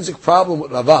an intrinsic problem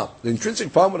with Rava. The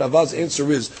intrinsic problem with Rava's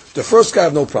answer is the first guy I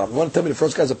have no problem. You want to tell me the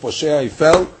first guy's a poshea? He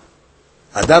fell,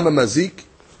 Adam Mazik.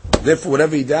 Therefore,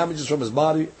 whatever he damages from his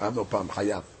body, I have no problem.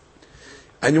 Hayav.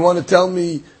 And you want to tell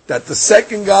me that the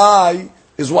second guy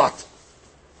is what?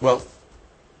 Well,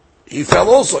 he fell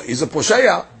also. He's a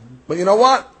posheya. But you know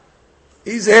what?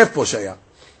 He's a half posheya.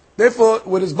 Therefore,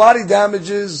 with his body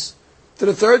damages to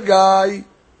the third guy,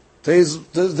 to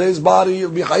his body, he'll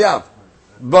be chayav.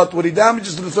 But what he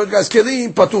damages to the third guy's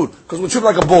kelim, patur. Because it should be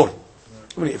like a board.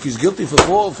 I mean, if he's guilty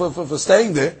for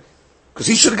staying there, because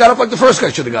he should have got up like the first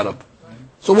guy should have got up.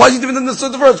 So why is he different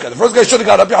than the first guy? The first guy should have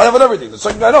got up, you have everything. The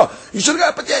second guy, no. You should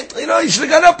have got up, but you should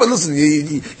have got up, but listen,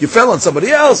 you fell on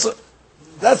somebody else.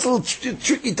 That's a little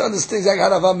tricky to understand exactly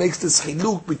how Rava makes this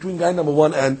chiluk between guy number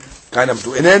 1 and guy number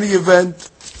 2. In any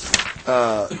event,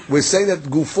 we're saying that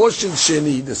Gufoshin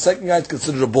Sheni, the second guy, is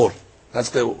considered a bor. That's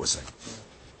clear what we're saying.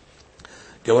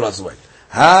 Okay, what else is the way?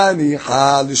 Hani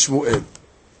ha lishmuel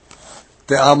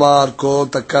te'amar kol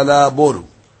takala boru,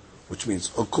 which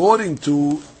means according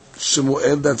to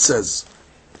Shmuel that says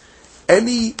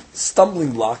any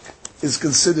stumbling block is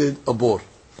considered a bor.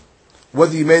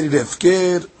 Whether you made it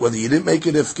hefker, whether you didn't make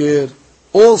it hefker,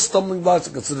 all stumbling blocks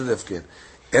are considered hefker.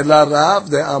 Ela Rav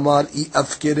de Amar I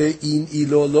afkere in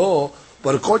ilolo.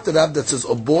 But according to Rav that says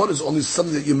a bor is only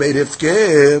something that you made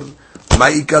hefker.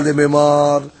 Ma'ika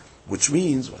lememar, which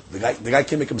means the guy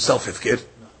can't make himself hefker.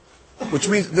 Which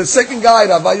means the second guy,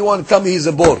 Rav, you want to tell me he's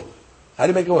a bor? How do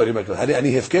you make a bor? How do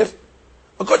you hefker?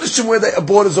 According to Shmuel, a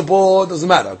bor is a bor, doesn't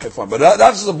matter. Okay, fine. But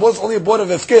Rav says a bor is only a bor of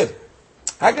hefker.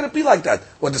 How can it be like that?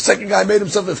 Well, the second guy made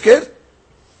himself a kid?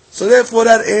 So therefore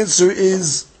that answer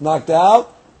is knocked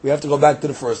out. We have to go back to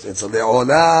the first answer.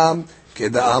 Le'olam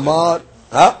keda'amar.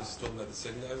 Huh?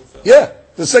 Yeah.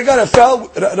 The second guy that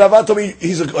fell, Rava told me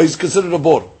he's considered a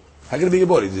bor. How can it be a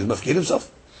bor? He didn't mafkid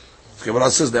himself? Okay, what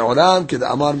else says? Le'olam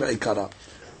keda'amar me'ikara.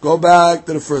 Go back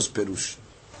to the first perush.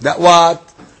 That what?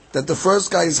 That the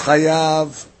first guy is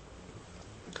chayav,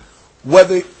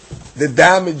 whether the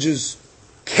damages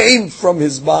came from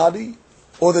his body,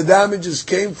 or the damages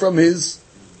came from his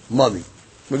money.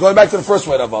 We're going back to the first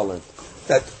way Rav learned.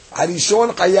 That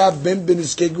Harishon Chayav Ben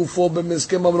Beniskei Gufo Ben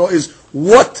Beniskei Mamro is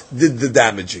what did the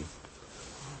damaging?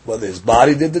 Whether his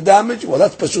body did the damage, well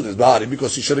that's Pashut, his body,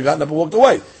 because he should have gotten up and walked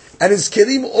away. And his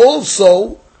Kelim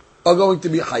also are going to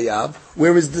be Chayav,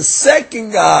 whereas the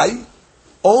second guy,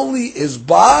 only his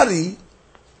body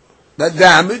that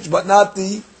damaged, but not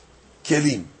the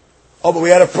Kelim. Oh, but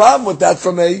we had a problem with that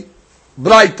from a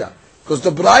Braita. Because the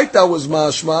Braita was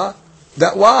mashma,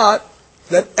 that what?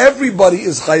 That everybody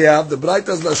is chayav. The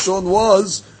Braita's lashon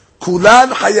was, Kulan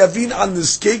hayavin al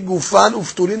niskei gufan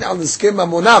ufturin al niskei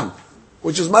mamonam.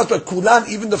 Which is mashma, Kulan,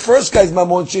 even the first guy's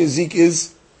mamon shezik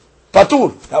is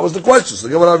patur. That was the question. So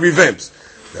the Gemara revamps.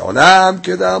 Le'olam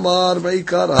kedamar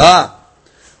meikar ha.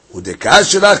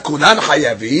 Udekashira Kulan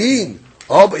hayavin.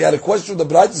 Oh, but you had a question with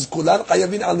the Braita is Kulan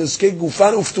Chayavin al Niskei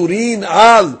Gufan Ufturin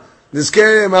al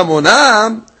Niskei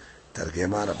Mamonam.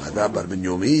 Targema Rav Hada bar ben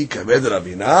Yomi Kaved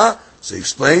Rabina. So he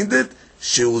explained it.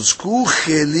 Sheuzku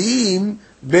Chelim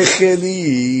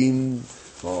Bechelim.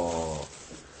 Oh,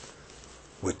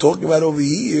 we're talking about over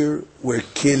here where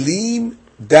Kelim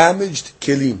damaged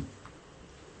Kelim.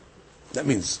 That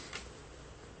means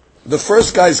the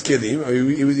first guy's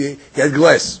Kelim. He had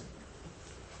glass.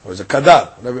 Or it was a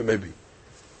kadar, whatever it may be.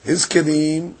 His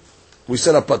kelim, we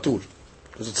said a patur.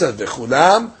 Because it says,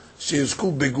 V'chulam,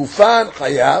 she'yizku begufan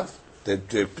chayav,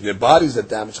 their bodies that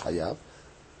damage chayav,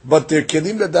 but their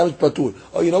kelim that damage patur.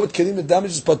 Oh, you know what kelim that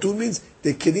damages patur means?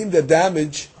 The kelim that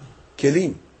damage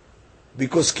kelim.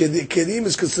 Because kelim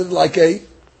is considered like a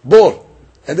bor.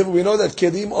 And then we know that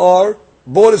kelim are,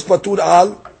 bor is patur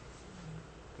al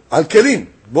kelim.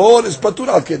 Bor is patur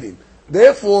al kelim.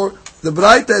 Therefore, the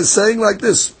Braita is saying like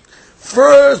this,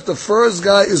 First, the first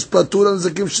guy is patur and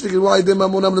zakim sh'nigrimu ayidei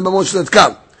mamonam lemamon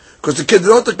shnetkal. Because the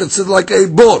kedrot are considered like a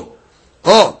bor.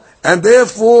 Oh, and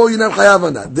therefore you're not chayav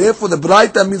on that. Therefore, the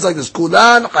braita means like this: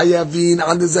 kulan chayavin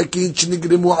an zakin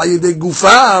shnigrimu ayidei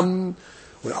gufam.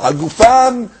 Al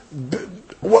gufam,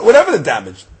 whatever the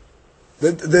damage,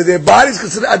 their body is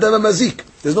considered adam mazik.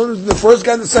 There's no the first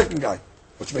guy and the second guy,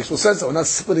 which makes no sense. That we're not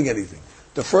splitting anything.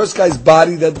 The first guy's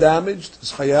body that damaged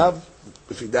is chayav.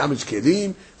 If he damaged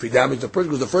kelim, if he damaged the person,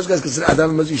 because the first guy's considered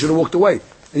adam mazik, he should have walked away.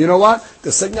 And you know what?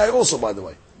 The second guy also, by the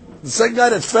way. The second guy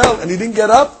that fell and he didn't get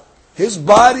up, his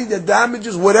body that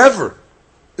damages whatever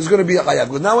is going to be a chayav.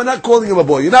 Because now we're not calling him a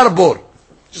boy. You're not a bor.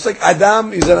 Just like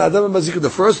Adam is an Adam and Mazik in the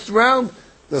first round,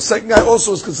 the second guy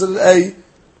also is considered a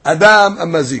Adam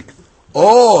and Mazik.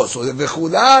 Oh, so the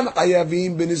v'chulan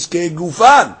chayavim b'niskei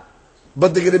gufan.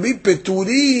 But they're going to be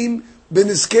peturim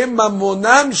b'niskei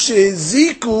mamonam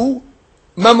sheziku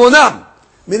mamonam.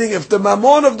 Meaning if the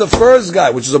mamon of the first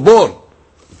guy, which is a bor,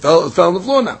 fell on the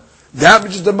floor now,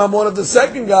 damages the mamon of the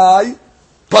second guy,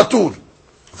 patur.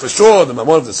 For sure, the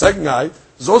mamon of the second guy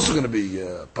is also going to be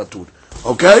patur.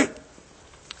 Okay?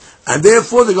 And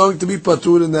therefore, they're going to be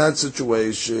patur in that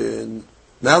situation.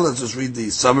 Now let's just read the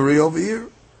summary over here.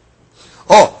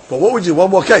 Oh, but what would you,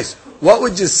 one more case. What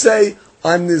would you say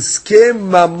on niskeh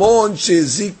mamon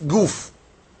shezik guf?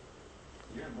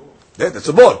 Yeah, that's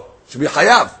a bor. Should be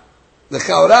hayav. The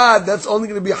chaurad, that's only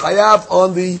going to be hayav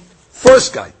on the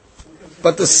first guy.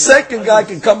 But the second guy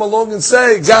can come along and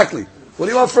say, exactly, what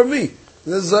do you want from me?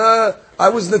 I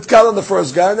was nitkal on the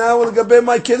first guy, now I want to get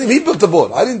my kid. He built the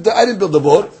board. I didn't build the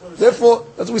board. Therefore,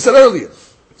 that's what we said earlier.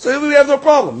 So we have no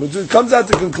problem. It comes out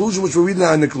to the conclusion, which we're reading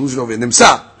now in the conclusion over here.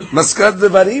 Nimsa, maskat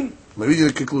devarim. We're reading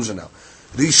the conclusion now.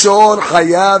 Rishon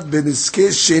chayav beniskeh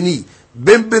sheni.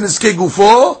 Ben beniskeh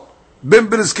gufo, ben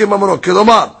beniskeh mamono.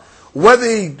 Kelomar. Whether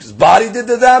his body did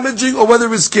the damaging, or whether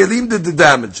his kelim did the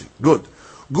damaging. Good.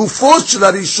 Gufo shel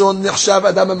harishon nechshav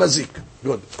adam mazik.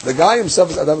 Good. The guy himself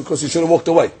is adam because he should have walked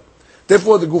away.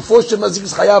 Therefore, the gufo shel mazik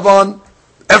is chayav on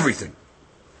everything.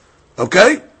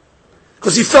 Okay?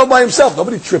 Because he fell by himself.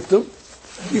 Nobody tripped him.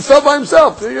 He fell by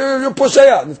himself. You're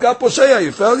posheya. You've got posheya.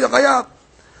 You fell, you're chayav.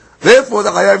 Therefore,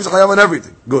 the chayav is chayav on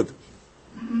everything. Good.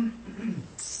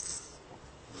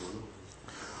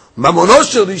 Mamono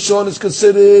shel rishon is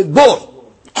considered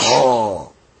bor.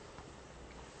 Oh.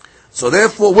 So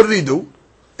therefore, what did he do?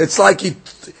 It's like he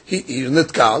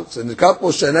nitkal. So nitkal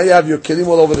posheya. Now you have your kilim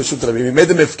all over the shutravim. He made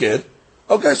them ifkir.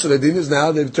 Okay, so the din is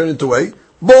now they've turned into a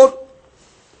bor.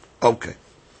 Okay.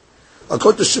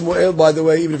 According to Shemuel, by the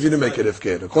way, even if you didn't make it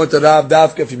ifkir. According to Rav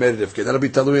Davka, if you made it ifkir. That'll be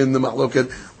talui in the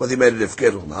machloket whether you made it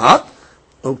ifkir or not.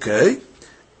 Okay.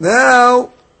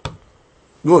 Now,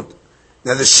 good.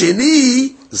 Now the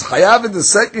sheni is chayav in the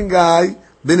second guy,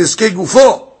 ben iskei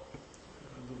gufo.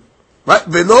 Right?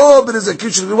 Velo ben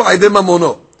izakim shenimu aydei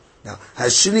mamono. Now,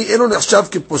 hashini eno nechshav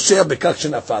kiposheya bekach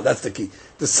shenafal. That's the key.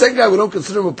 The second guy, we don't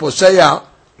consider him a posheya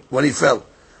when he fell.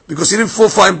 Because he didn't fall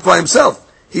by himself.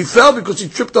 He fell because he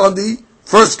tripped on the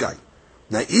first guy.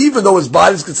 Now, even though his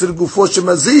body is considered gufo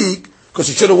shemazik, because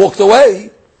he should have walked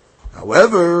away,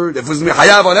 however, if it was going to be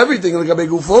hayav on everything, like a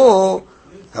gufo,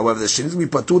 however, the shin is going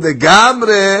to be patur de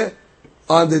gamre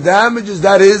on the damages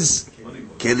that is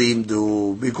kelim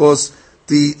do. Because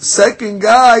the second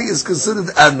guy is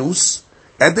considered anus,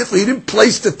 and therefore he didn't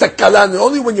place the takalan.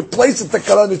 Only when you place the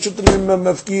takalan, you shouldn't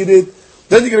mafkir it,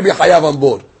 then you're going to be hayav on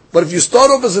board. But if you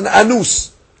start off as an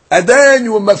anus, and then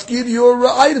you will mafkir your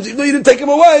items, even though you didn't take them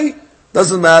away,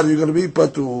 doesn't matter, you're going to be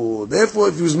patur. Therefore,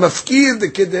 if he was mafkir, the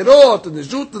kederot, and the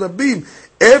shut, and the beam,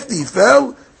 after he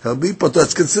fell, he'll be patur.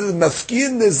 It's considered mafkir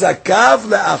nezakav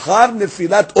le'achar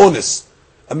nefilat ones.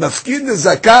 A mafkir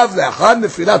nezakav le'achar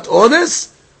nefilat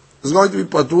ones is going to be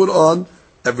patur on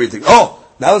everything. Oh,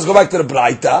 now let's go back to the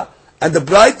Braita. And the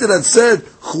Braita that said,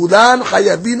 Chulan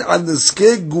chayabin al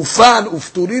niskeh gufan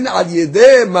ufturin al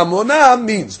yedeh mamonam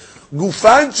means,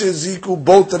 Gufan sheziku,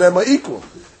 both of them are equal.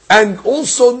 And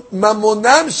also,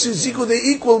 mamonam sheziku, they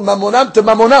equal mamonam to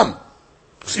mamonam.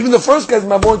 So even the first guy's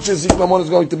mamon sheziku, mamon is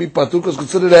going to be patur, because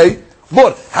considered a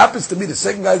bor. Happens to be the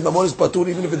second guy's mamon is patur,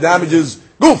 even if it damages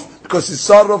guf, because he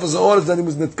started off as an orders, then he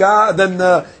was netka, then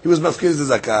he was mafkir as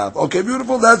a zakav. Okay,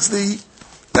 beautiful, that's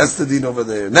the din over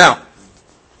there. Now,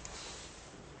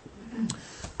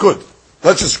 good.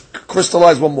 Let's just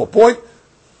crystallize one more point.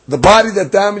 The body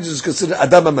that damages is considered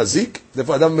adam mazik.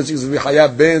 Therefore, adam mazik is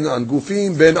hayab ben on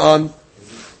gufim, ben on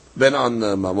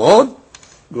mamon.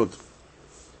 Good.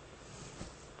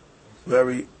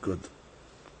 Very good.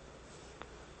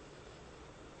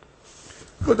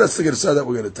 Good. That's the Gersa that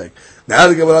we're going to take. Now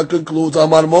the Gemara concludes.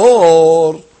 Amar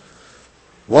more.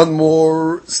 One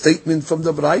more statement from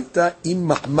the Braita. Im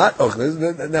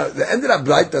Mahmat. Now, the end of that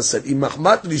Braita said, Im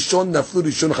Mahmat Rishon Naflu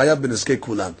Rishon Chayav B'Neskei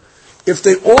Kulan. If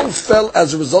they all fell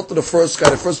as a result of the first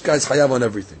guy's Chayav on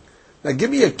everything. Now,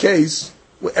 give me a case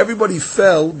where everybody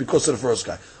fell because of the first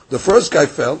guy. The first guy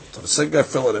fell, so the second guy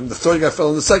fell on him, the third guy fell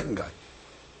on the second guy.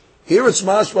 Here it's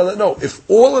mashma that no, if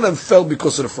all of them fell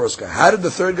because of the first guy, how did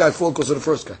the third guy fall because of the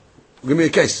first guy? Give me a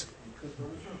case.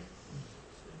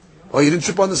 Oh, he didn't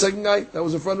trip on the second guy that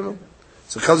was in front of him?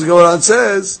 So Chazal Gemara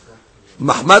says,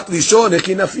 Mahmat Rishon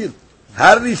Eki Nafil.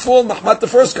 How did he fall? Mahmat the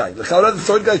first guy. The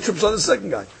third guy trips on the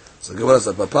second guy. So Gemara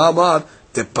said, Papa Amar,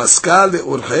 Te Pascal de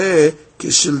Urche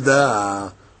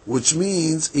Kishilda, which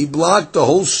means he blocked the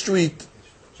whole street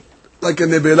like a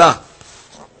nebela.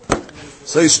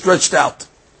 So he stretched out.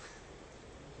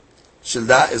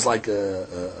 Shilda is like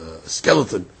a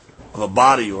skeleton of a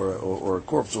body or a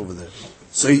corpse over there.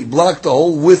 So he blocked the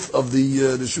whole width of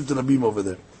the Shut Rabim over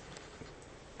there.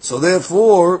 So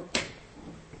therefore,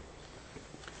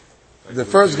 the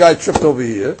first guy tripped over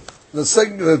here. The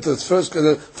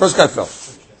first guy fell,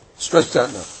 stretched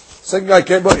out now. Second guy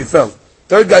came, but he fell.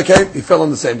 Third guy came, he fell on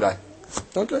the same guy.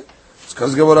 Okay.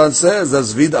 Because Gemara says,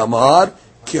 "Zvid Amar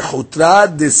ki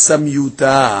hutra de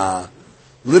samyuta."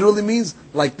 Literally means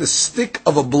like the stick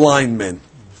of a blind man.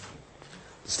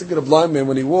 The stick of a blind man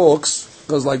when he walks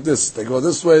goes like this. They go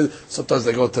this way. Sometimes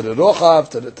they go to the rochav,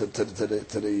 to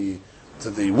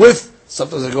the width.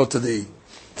 Sometimes they go to the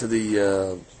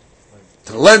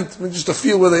length. I mean, just to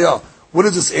feel where they are. What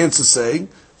is this answer saying?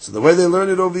 So the way they learn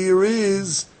it over here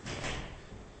is,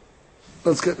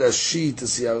 let's get that sheet to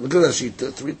see how. Look at that sheet.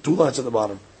 Two lines at the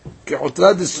bottom.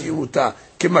 כחותרת דסיעותה,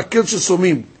 כמקל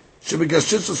שסומים,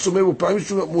 שמגשש שסומים ופעמים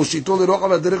שמושיטו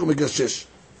לרוחב הדרך ומגשש.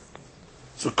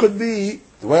 So it could be,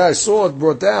 the way I saw it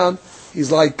brought down,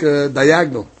 he's like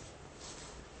diagonal.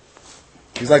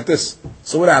 He's like this.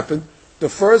 So what happened? The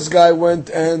first guy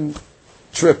went and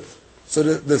tripped. So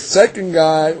the second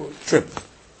guy tripped.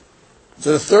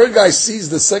 So the third guy sees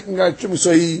the second guy tripping,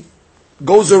 so he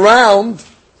goes around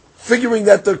figuring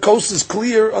that the coast is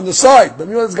clear on the side. But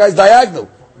this guy's diagonal.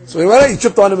 So he went out, he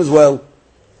tripped on him as well.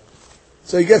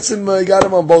 So he got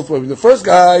him on both ways. The first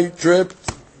guy tripped,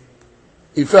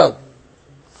 he fell.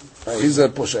 He's a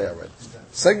poshaya, right?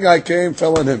 Second guy came,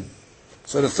 fell on him.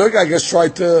 So the third guy, I guess,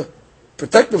 tried to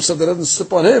protect himself that doesn't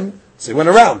slip on him, so he went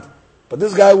around. But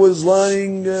this guy was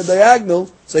lying diagonal,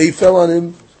 so he fell on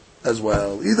him as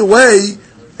well. Either way,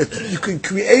 you can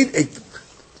create the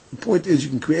point is you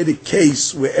can create a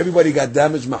case where everybody got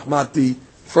damaged, mahmati,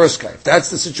 first guy. If that's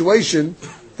the situation,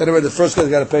 then already the first guy's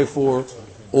got to pay for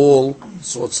all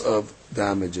sorts of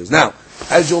damages. Now,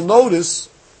 as you'll notice,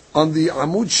 on the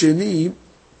Amud Sheni,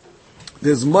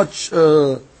 there's much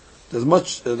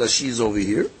Rashi over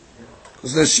here.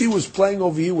 Because Rashi was playing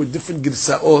over here with different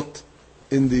girsaot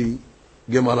in the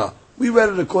Gemara. We read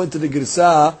it according to the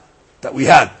girsa that we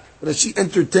had. Rashi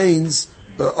entertains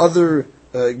other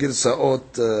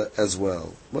girsaot as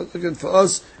well. But again, for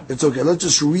us, it's okay. Let's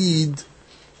just read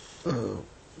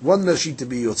one Rashi to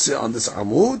be Yotzeh on this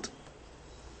Amud.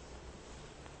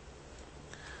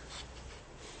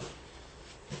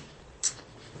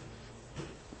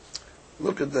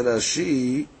 Look at the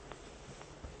Rashi.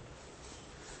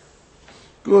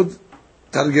 Good.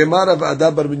 Targemara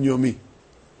v'adabar bin Yomi.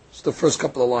 It's the first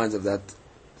couple of lines of that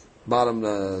bottom,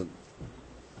 the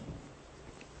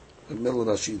middle of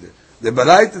Rashi there. The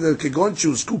Baraita, the Kegon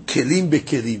Shusku Kelim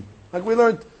beKelim. Like we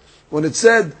learned, when it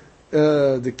said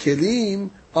the Kelim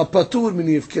are patur,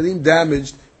 meaning if Kelim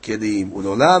damaged, Kelim.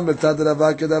 Unolam v'tad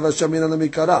rava kedava shamin ala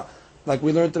mikara. Like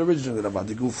we learned the original Rava.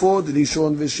 The Gufo, the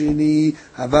Rishon v'Sheni,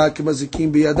 hava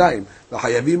k'mazikim biyadayim.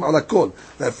 V'chayavim ala kol.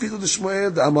 V'afilu d'Shmuel,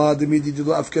 d'amad midi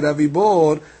dido afkera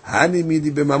v'bor, hani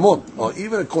midi b'mamon. Or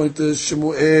even according to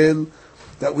Shmuel,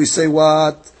 that we say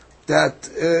what? That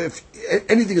if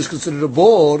anything is considered a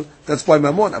bor, that's by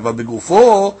mamon. Ava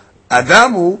b'gufo,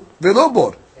 adamu v'lo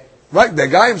bor. Right? The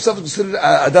guy himself is considered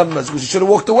adam, because he should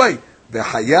have walked away.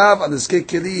 וחייב על נזקי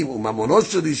כלים, וממונו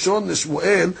של ראשון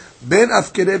לשמואל, בין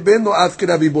אפקרה בין לא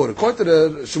אפקרה ביבור. According to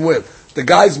Shmuel, the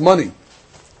guy's money,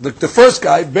 the first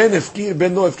guy, בין הפקיר,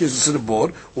 בין לא הפקיר, is considered בור,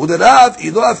 ודרב,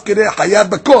 היא לא אפקרה חייב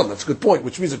בכל. That's a good point,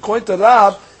 which means according to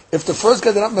Rav, if the first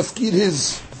guy did not mafkir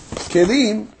his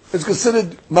kelim, it's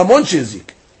considered mamon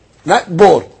shezik, not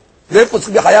bor. Therefore it's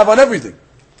going to be hayav on everything.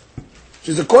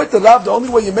 She's according to Rav, the only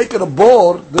way you make it a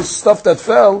bor, this stuff that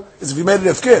fell, is if you made it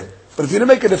afkir. But if you didn't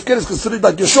make it afkir, it's considered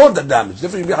like you're short that damage.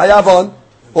 Therefore you be hayav on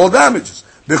all damages.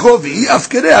 Bechol v'hi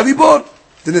afkere havi bor.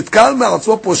 T'netkal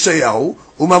me'atzmo posheyahu,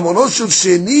 u'mamono shel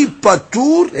sheni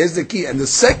patur, here's the key, and the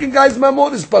second guy's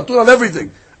mamon is patur on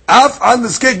everything. Af an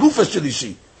neskei gufa shel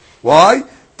ishi. Why?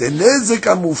 Tenezek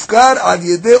amufkar al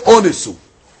yedei onesu.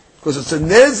 Because it's a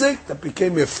nezek that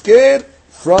became hefker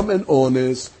from an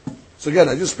ones. So again,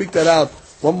 I just speak that out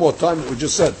one more time what we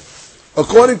just said.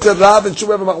 According to Rav and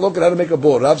Shmuel, Machlok how to make a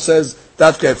board. Rav says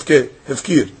dafka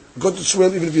hefkir. Go to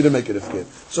Shmuel even if you didn't make it hefkir.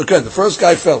 So again, the first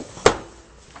guy fell.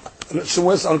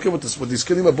 Shmuel says, I don't care what these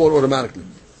kelim are bought automatically.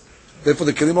 Therefore,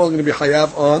 the kelim are going to be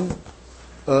hayav on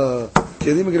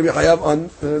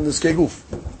the skei goof.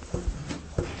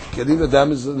 Kelim that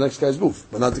damage the next guy's goof,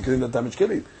 but not the kelim that damage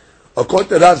kelim. According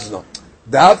to Rav, no.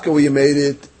 Dafka where you made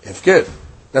it hefker.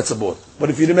 That's a board. But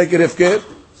if you didn't make it hefker,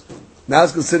 now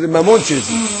it's considered mamon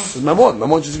chizik. It's mamon.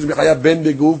 Mamon chizik is mechayav ben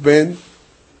beguf ben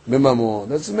mamon.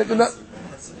 That's making that.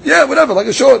 Yeah, whatever, like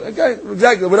a short. Okay,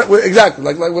 exactly,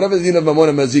 like whatever the din of mamon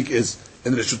and mazik is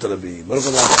in the Reshut Rabim.